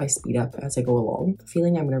 We'll see if I speed up as I go along. The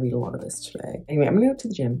feeling I'm gonna read a lot of this today. Anyway, I'm gonna go to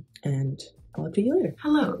the gym and I'll update you later.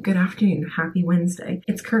 Hello, good afternoon, happy Wednesday.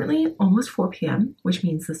 It's currently almost 4 p.m., which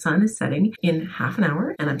means the sun is setting in half an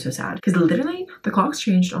hour, and I'm so sad because literally the clocks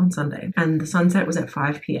changed on Sunday and the sunset was at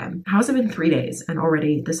 5 p.m. How's it been 3 days and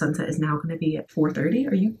already the sunset is now going to be at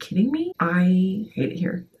 4:30? Are you kidding me? I hate it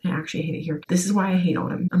here. I actually hate it here. This is why I hate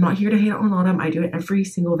autumn. I'm not here to hate on autumn. I do it every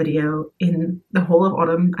single video in the whole of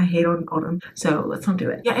autumn. I hate on autumn. So let's not do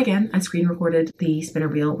it. Yeah, again, I screen recorded the spinner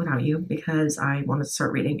wheel without you because I wanted to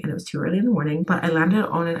start reading and it was too early in the morning, but I landed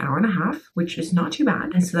on an hour and a half, which is not too bad.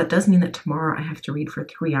 And so that does mean that tomorrow I have to read for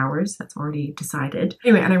 3 hours. That's already decided.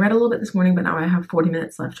 Anyway, and I read a little bit this morning, but now I have 40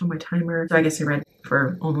 minutes left on my timer. So I guess I read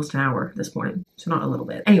for almost an hour this morning, so not a little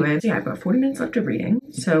bit. Anyway, so yeah, I've got 40 minutes left of reading,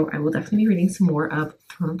 so I will definitely be reading some more of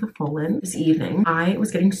Throne of the Fallen this evening. I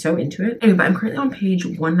was getting so into it. Anyway, but I'm currently on page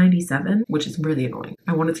 197, which is really annoying.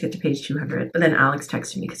 I wanted to get to page 200, but then Alex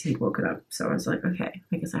texted me because he'd woken up, so I was like, okay,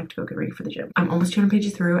 I guess I have to go get ready for the gym. I'm almost 200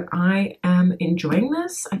 pages through. I am enjoying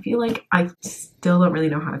this. I feel like I still don't really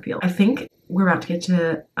know how to feel. I think we're about to get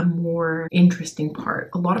to a more interesting part.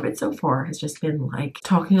 A lot of it so far has just been like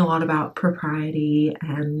talking a lot about propriety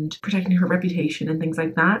and protecting her reputation and things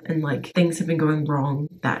like that. And like things have been going wrong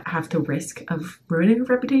that have the risk of ruining her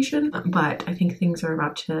reputation. But I think things are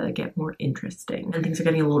about to get more interesting and things are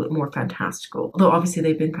getting a little bit more fantastical. Although obviously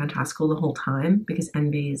they've been fantastical the whole time because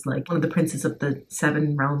Envy is like one of the princes of the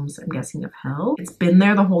 7 realms, I'm guessing, of hell. It's been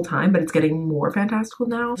there the whole time, but it's getting more fantastical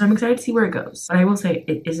now. So I'm excited to see where it goes. But I will say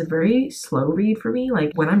it is a very slow read for me.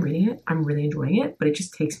 Like when I'm reading it, I'm really enjoying it, but it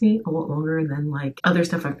just takes me a lot longer than like other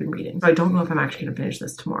stuff I've been reading. So I don't know if I'm actually gonna finish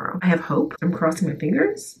this tomorrow. I have hope. I'm crossing my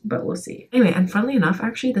fingers, but we'll see. Anyway, and funnily enough,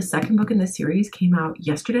 actually the second book in this series came out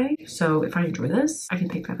yesterday. So if I enjoy this, I can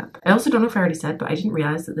pick that up. I also don't know if I already said, but I didn't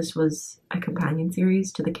realize that this was a companion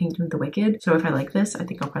series to The Kingdom of the Wicked. So if I like this, I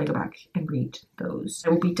think I'll probably go back and read those. I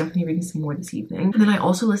will be definitely reading some more this evening. And then I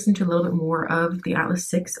also listened to a little bit more of the Atlas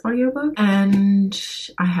 6 audiobook, and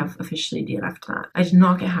I have officially DNF'd that. I did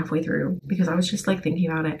not get halfway through because I was just like thinking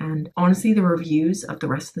about it, and honestly the reviews of the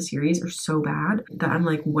rest of the series are so bad that I'm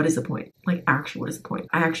like, what is the point? Like actually, what is the point?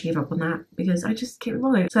 I actually gave up on that because I just can't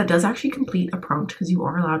bother. So that does actually complete a prompt because you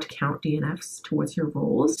are allowed to count DNFs towards your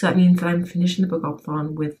rolls. So that means that I'm finishing the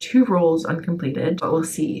book-a-thon with 2 rolls uncompleted, but we'll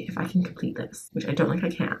see if I can complete this, which I don't think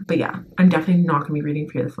I can. But yeah, I'm definitely not gonna be reading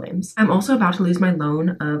Fear the Flames. I'm also about to lose my loan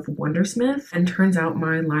of Wondersmith, and turns out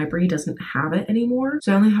my library doesn't have it anymore.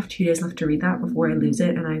 So I only have 2 days left to read that before I lose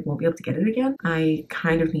it and I won't be able to get it again. I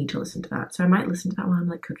kind of need to listen to that. So I might listen to that while I'm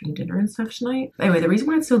like cooking dinner and stuff tonight. But anyway, the reason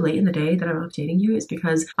why it's so late in the day that I'm updating you is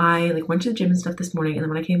because I like went to the gym and stuff this morning, and then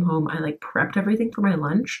when I came home, I like prepped everything for my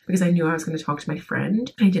lunch because I knew I was going to talk to my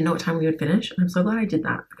friend. I didn't know what time we would finish, and I'm so glad I did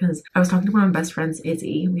that because I was talking to one of my best friends,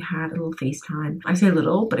 Izzy. We had a little FaceTime. I say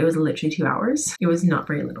little, but it was literally 2 hours. It was not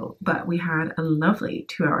very little, but we had a lovely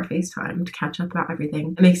 2-hour FaceTime to catch up about everything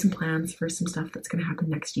and make some plans for some stuff that's going to happen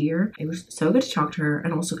next year. It was so good to talk to her,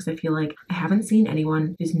 and also because I feel like I haven't seen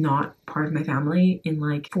anyone who's not part of my family in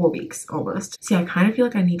like 4 weeks almost. See, I kind of feel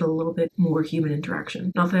like I need a little bit more human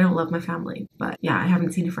interaction. Not that I don't love my family, but yeah, I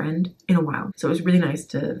haven't seen a friend in a while. So it was really nice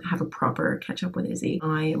to have a proper catch up with Izzy.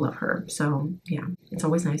 I love her. So yeah, it's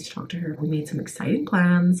always nice to talk to her. We made some exciting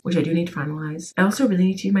plans, which I do need to finalize. I also really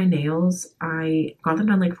need to do my nails. I got them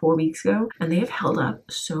done like 4 weeks ago and they have held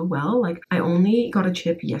up so well. Like I only got a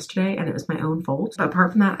chip yesterday and it was my own fault. But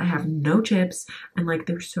apart from that, I have no chips and like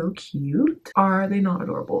they're so cute. Are they not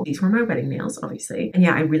adorable? These were my wedding nails, obviously. And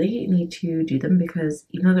yeah, I really need to do them because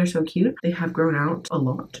even though they're so cute, they have grown out a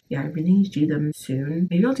lot. Yeah, I really need to do them soon.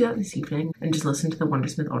 Maybe I'll do that this evening and just listen to the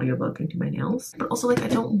Wondersmith audiobook and do my nails. But also like I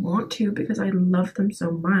don't want to because I love them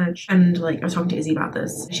so much. And like I was talking to Izzy about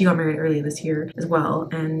this. She got married early this year as well,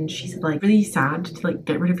 and she said like really sad to like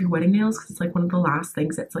get rid of your wedding nails because it's like one of the last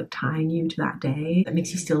things that's like tying you to that day that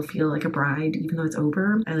makes you still feel like a bride even though it's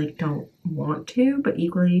over. I like don't want to, but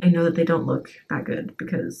equally I know that they don't look that good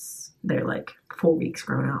because they're like 4 weeks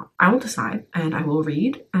grown out. I will decide and I will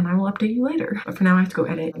read and I will update you later. But for now I have to go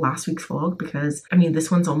edit last week's vlog because I mean this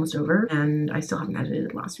one's almost over and I still haven't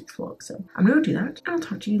edited last week's vlog. So I'm gonna go do that and I'll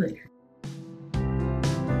talk to you later.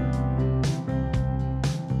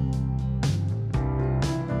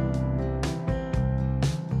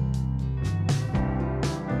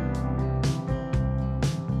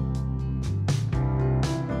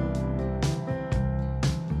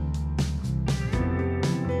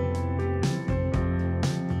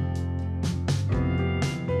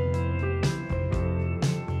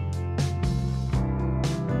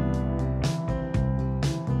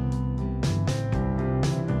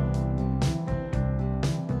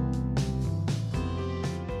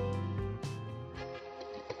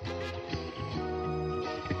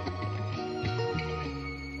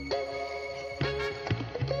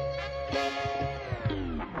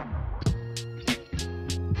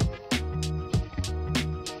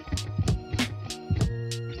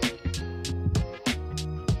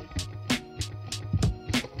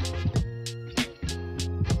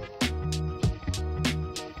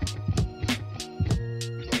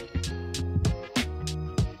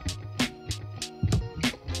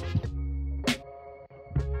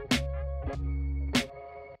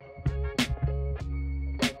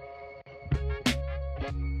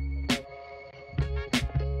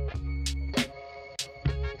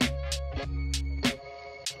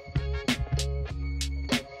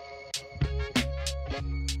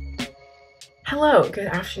 Hello, good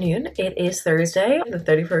afternoon. It is Thursday, the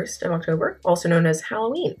 31st of October, also known as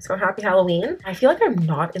Halloween. So happy Halloween. I feel like I'm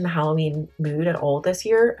not in the Halloween mood at all this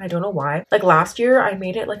year. I don't know why. Like last year, I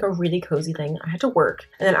made it like a really cozy thing. I had to work.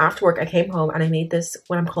 And then after work, I came home and I made this,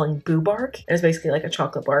 what I'm calling boo bark. It was basically like a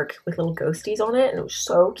chocolate bark with little ghosties on it. And it was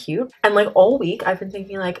so cute. And like all week, I've been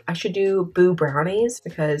thinking like I should do boo brownies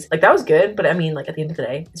because like that was good. But I mean, like at the end of the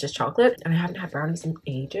day, it's just chocolate. And I haven't had brownies in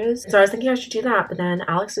ages. So I was thinking I should do that. But then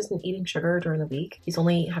Alex isn't eating sugar during the week. He's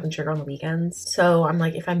only having sugar on the weekends. So I'm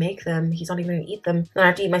like, if I make them, he's not even gonna eat them. Then I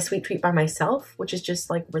have to eat my sweet treat by myself, which is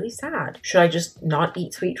just like really sad. Should I just not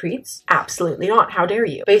eat sweet treats? Absolutely not. How dare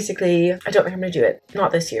you? Basically, I don't think I'm gonna do it.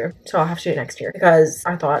 Not this year. So I'll have to do it next year because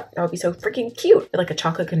I thought that would be so freaking cute. Like a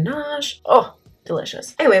chocolate ganache. Oh,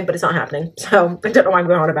 delicious. Anyway, but it's not happening. So I don't know why I'm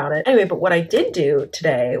going on about it. Anyway, but what I did do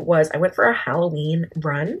today was I went for a Halloween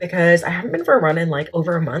run because I haven't been for a run in like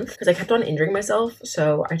over a month because I kept on injuring myself.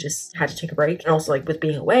 So I just had to take a break. And also like with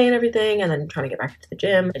being away and everything and then trying to get back into the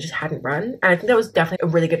gym, I just hadn't run. And I think that was definitely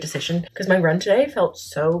a really good decision because my run today felt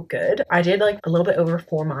so good. I did like a little bit over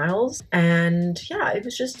 4 miles and yeah, it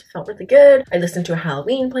was just felt really good. I listened to a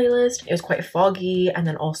Halloween playlist. It was quite foggy. And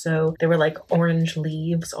then also there were like orange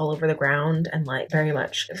leaves all over the ground and like very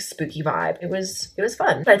much a spooky vibe. It was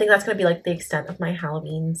fun. But I think that's gonna be like the extent of my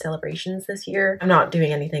Halloween celebrations this year. I'm not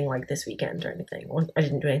doing anything like this weekend or anything. Well, I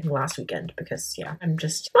didn't do anything last weekend because yeah, I'm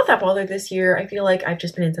just not that bothered this year. I feel like I've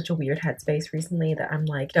just been in such a weird headspace recently that I'm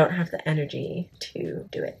like, don't have the energy to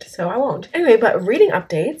do it. So I won't. Anyway, but reading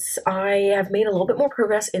updates, I have made a little bit more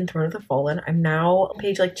progress in Throne of the Fallen. I'm now on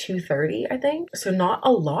page like 230, I think. So not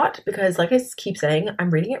a lot because like I keep saying, I'm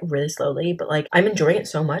reading it really slowly, but like I'm enjoying it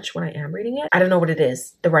so much when I am reading it. I don't know what it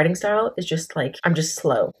is. The writing style is just like, I'm just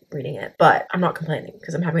slow reading it, but I'm not complaining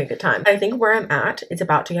because I'm having a good time. I think where I'm at, it's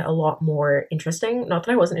about to get a lot more interesting. Not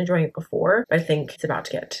that I wasn't enjoying it before, but I think it's about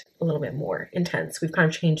to get a little bit more intense. We've kind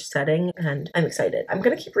of changed setting and I'm excited. I'm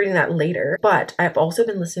going to keep reading that later, but I've also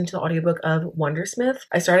been listening to the audiobook of Wondersmith.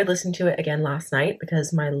 I started listening to it again last night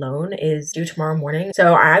because my loan is due tomorrow morning.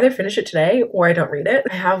 So I either finish it today or I don't read it.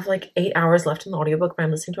 I have like 8 hours left in the audiobook, but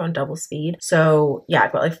I'm listening to it on double speed. So yeah,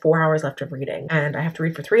 I've got like 4 hours left of reading and I have to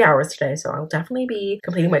read for 3 hours today. So I'll definitely be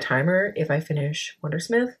completing my timer if I finish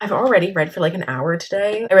Wondersmith. I've already read for like an hour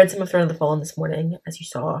today. I read some of Throne of the Fallen this morning, as you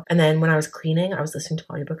saw. And then when I was cleaning, I was listening to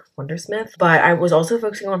the audiobook of Wondersmith. But I was also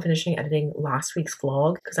focusing on finishing editing last week's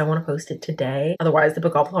vlog because I want to post it today. Otherwise, the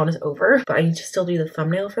book-a-thon is over. But I need to still do the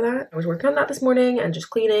thumbnail for that. I was working on that this morning and just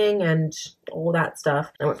cleaning and all that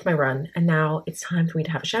stuff. I went for my run and now it's time for me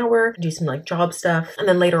to have a shower, do some like job stuff. And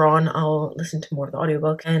then later on, I'll listen to more of the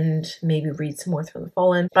audiobook and maybe read some more Throne of the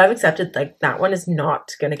Fallen. But I've accepted like that one is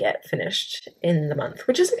not going to get finished in the month,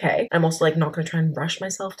 which is okay. I'm also like not going to try and rush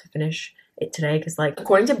myself to finish it today because like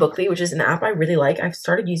according to Bookly, which is an app I really like, I've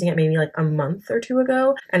started using it maybe like a month or 2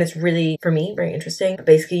 ago and it's really for me very interesting.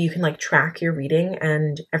 Basically you can like track your reading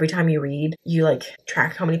and every time you read you like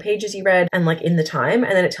track how many pages you read and like in the time,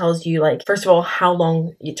 and then it tells you like first of all how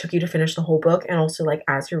long it took you to finish the whole book, and also like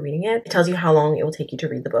as you're reading it tells you how long it will take you to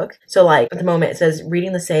read the book. So like at the moment it says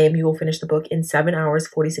reading the same, you will finish the book in 7 hours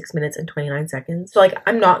 46 minutes and 29 seconds. So like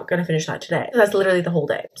I'm not gonna finish that today. That's literally the whole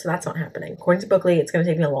day, so that's not happening. According to Bookly, it's gonna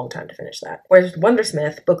take me a long time to finish that. Whereas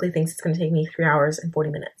Wondersmith, Bookly thinks it's going to take me 3 hours and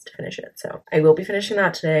 40 minutes to finish it. So I will be finishing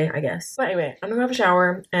that today, I guess. But anyway, I'm going to have a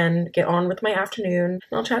shower and get on with my afternoon and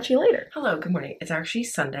I'll chat to you later. Hello, good morning. It's actually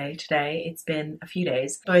Sunday today. It's been a few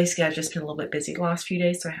days. So basically, I've just been a little bit busy the last few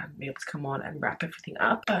days, so I haven't been able to come on and wrap everything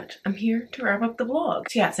up. But I'm here to wrap up the vlog.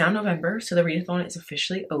 So yeah, it's now November, so the readathon is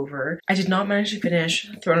officially over. I did not manage to finish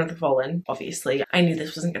Throne of the Fallen, obviously. I knew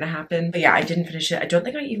this wasn't going to happen. But yeah, I didn't finish it. I don't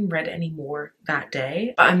think I even read any more that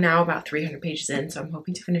day. But I'm now about 300 pages in, so I'm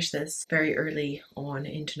hoping to finish this very early on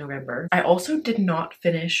into November. I also did not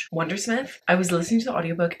finish Wondersmith. I was listening to the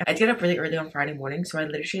audiobook. I get up really early on Friday morning, so I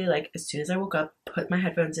literally like as soon as I woke up put my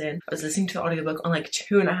headphones in. I was listening to the audiobook on like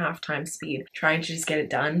 2.5 times speed, trying to just get it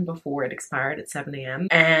done before it expired at 7 a.m.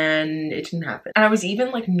 and it didn't happen. And I was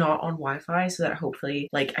even like not on Wi-Fi so that hopefully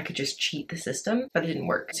like I could just cheat the system, but it didn't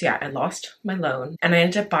work. So yeah, I lost my loan and I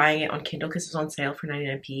ended up buying it on Kindle because it was on sale for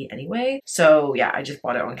 99p anyway. So yeah, I just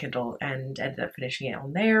bought it on Kindle and ended up finishing it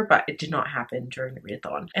on there, but it did not happen during the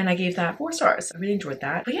readathon. And I gave that 4 stars. I really enjoyed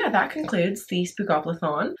that. But yeah, that concludes the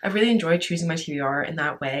Spookoplathon. I really enjoyed choosing my TBR in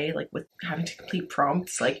that way, like with having to complete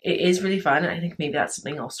prompts. Like it is really fun. I think maybe that's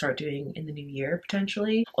something I'll start doing in the new year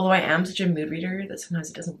potentially. Although I am such a mood reader that sometimes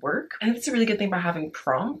it doesn't work. I think it's a really good thing about having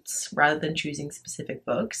prompts rather than choosing specific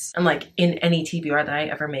books. And like in any TBR that I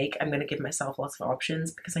ever make, I'm going to give myself lots of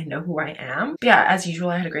options because I know who I am. But yeah, as usual,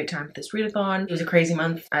 I had a great time with this readathon. It was a crazy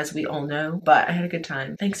month, as we all know, but I had a good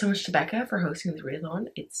time. Thanks so much to Becca for hosting this readathon.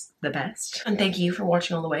 It's the best. And thank you for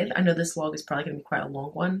watching all the way. I know this vlog is probably going to be quite a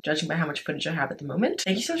long one, judging by how much footage I have at the moment.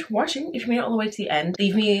 Thank you so much for watching. If you made it all the way to the end,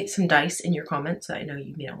 leave me some dice in your comments so I know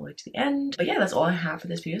you made it all the way to the end. But yeah, that's all I have for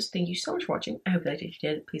this video. So thank you so much for watching. I hope that if you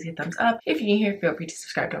did, please give a thumbs up. If you're new here, feel free to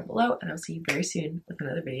subscribe down below, and I'll see you very soon with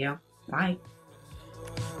another video. Bye.